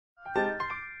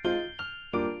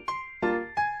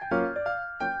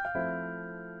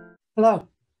Hello,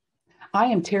 I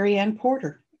am Terry Ann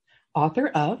Porter, author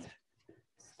of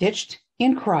Stitched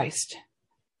in Christ,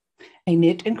 a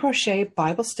knit and crochet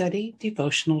Bible study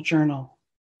devotional journal.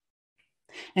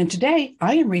 And today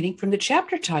I am reading from the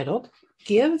chapter titled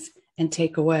Give and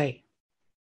Take Away.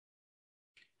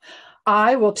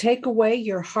 I will take away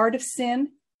your heart of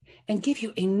sin and give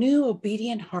you a new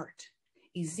obedient heart.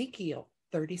 Ezekiel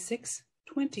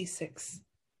 36:26.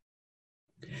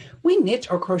 We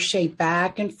knit or crochet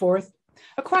back and forth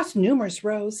across numerous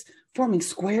rows, forming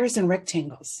squares and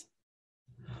rectangles.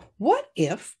 What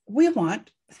if we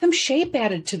want some shape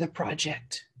added to the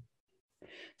project?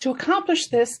 To accomplish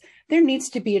this, there needs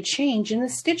to be a change in the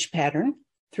stitch pattern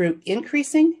through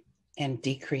increasing and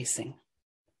decreasing.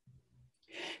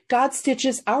 God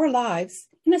stitches our lives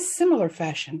in a similar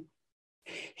fashion.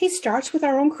 He starts with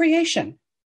our own creation.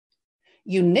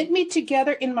 You knit me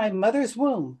together in my mother's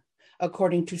womb,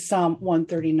 according to Psalm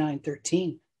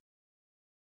 139:13.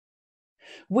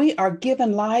 We are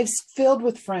given lives filled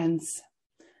with friends.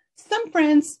 Some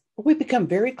friends we become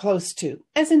very close to,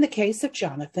 as in the case of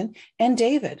Jonathan and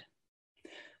David.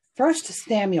 1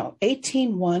 Samuel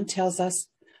 18:1 tells us,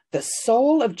 the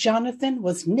soul of Jonathan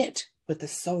was knit with the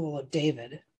soul of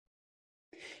David.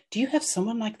 Do you have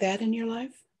someone like that in your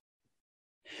life?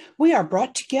 We are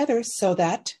brought together so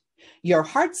that your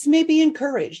hearts may be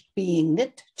encouraged, being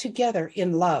knit together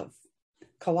in love.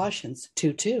 Colossians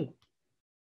 2:2.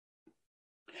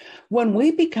 When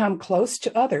we become close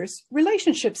to others,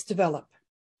 relationships develop.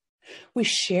 We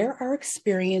share our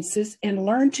experiences and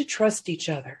learn to trust each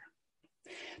other.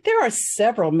 There are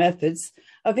several methods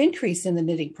of increase in the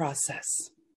knitting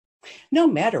process. No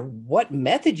matter what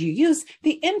method you use,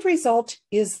 the end result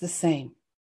is the same.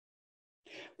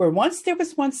 Where once there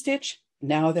was one stitch,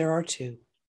 now there are two.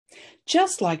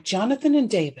 Just like Jonathan and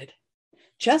David,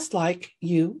 just like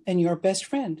you and your best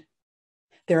friend.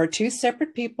 There are two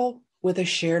separate people with a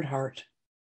shared heart.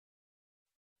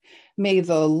 May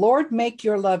the Lord make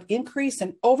your love increase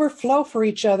and overflow for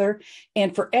each other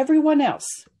and for everyone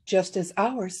else, just as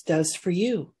ours does for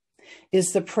you,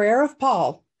 is the prayer of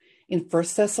Paul in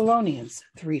 1 Thessalonians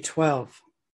 3:12.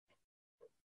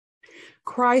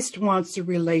 Christ wants a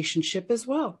relationship as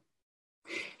well.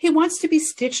 He wants to be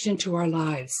stitched into our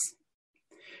lives.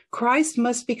 Christ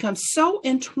must become so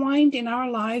entwined in our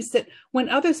lives that when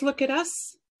others look at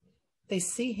us, they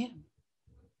see him.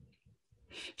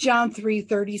 John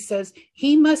 3:30 says,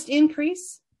 he must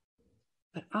increase,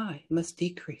 but I must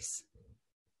decrease.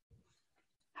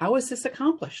 How is this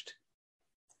accomplished?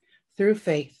 Through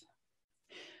faith.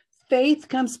 Faith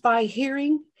comes by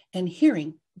hearing, and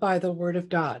hearing by the word of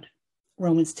God.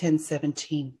 Romans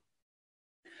 10:17.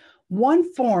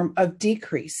 One form of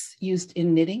decrease used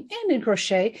in knitting and in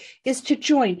crochet is to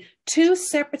join two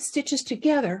separate stitches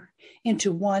together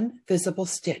into one visible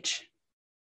stitch.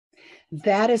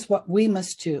 That is what we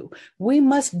must do. We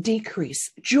must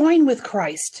decrease, join with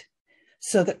Christ,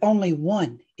 so that only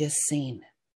one is seen.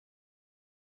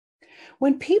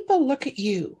 When people look at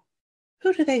you,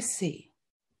 who do they see?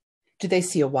 Do they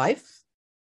see a wife,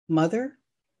 mother,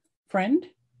 friend?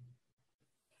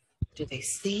 Do they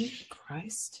see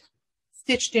Christ?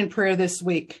 Stitched in prayer this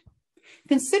week.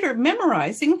 Consider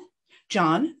memorizing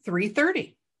John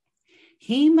 3:30.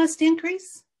 He must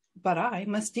increase, but I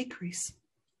must decrease.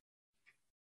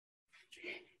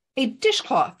 A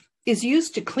dishcloth is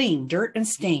used to clean dirt and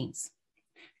stains.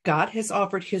 God has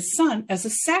offered his Son as a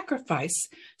sacrifice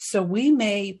so we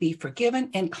may be forgiven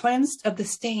and cleansed of the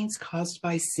stains caused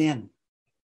by sin.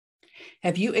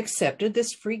 Have you accepted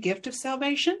this free gift of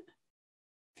salvation?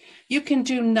 You can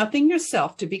do nothing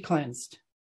yourself to be cleansed.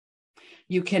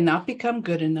 You cannot become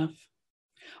good enough.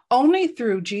 Only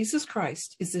through Jesus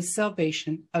Christ is this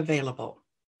salvation available.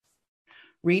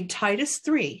 Read Titus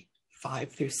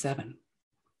 3:5-7.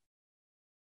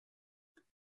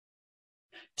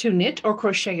 To knit or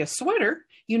crochet a sweater,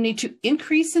 you need to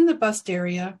increase in the bust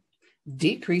area,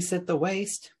 decrease at the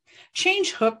waist,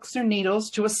 change hooks or needles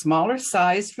to a smaller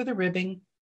size for the ribbing.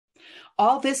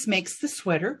 All this makes the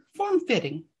sweater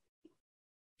form-fitting.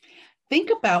 Think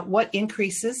about what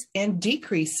increases and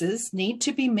decreases need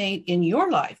to be made in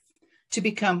your life to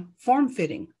become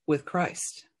form-fitting with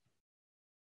Christ.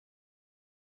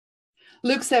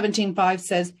 Luke 17:5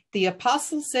 says, the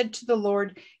apostle said to the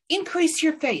Lord, increase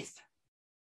your faith.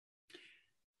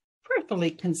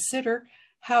 Prayerfully consider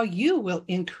how you will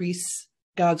increase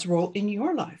God's role in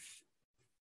your life.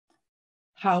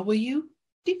 How will you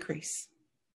decrease?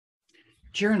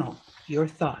 Journal your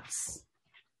thoughts.